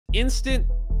instant,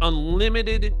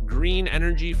 unlimited green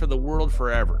energy for the world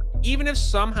forever. Even if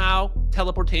somehow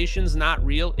teleportation's not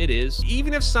real, it is.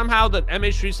 Even if somehow the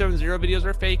MH370 videos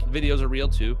are fake, videos are real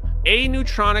too.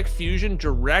 Aneutronic fusion,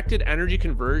 directed energy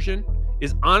conversion,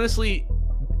 is honestly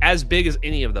as big as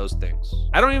any of those things.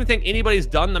 I don't even think anybody's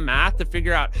done the math to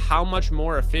figure out how much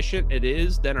more efficient it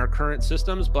is than our current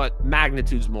systems, but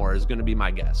magnitudes more is going to be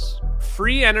my guess.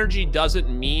 Free energy doesn't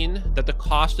mean that the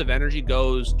cost of energy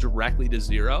goes directly to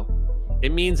zero.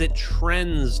 It means it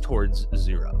trends towards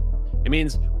zero. It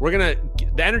means the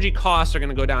energy costs are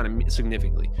gonna go down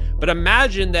significantly. But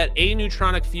imagine that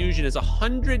aneutronic fusion is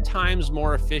 100 times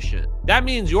more efficient. That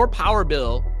means your power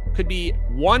bill could be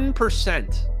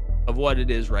 1% of what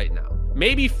it is right now.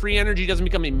 Maybe free energy doesn't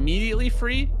become immediately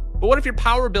free, but what if your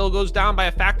power bill goes down by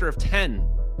a factor of 10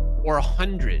 or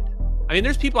 100? I mean,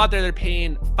 there's people out there that are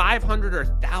paying $500 or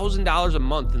 $1,000 a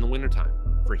month in the wintertime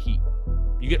for heat.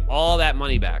 You get all that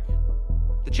money back.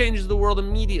 That changes the world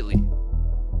immediately.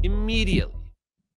 Immediately.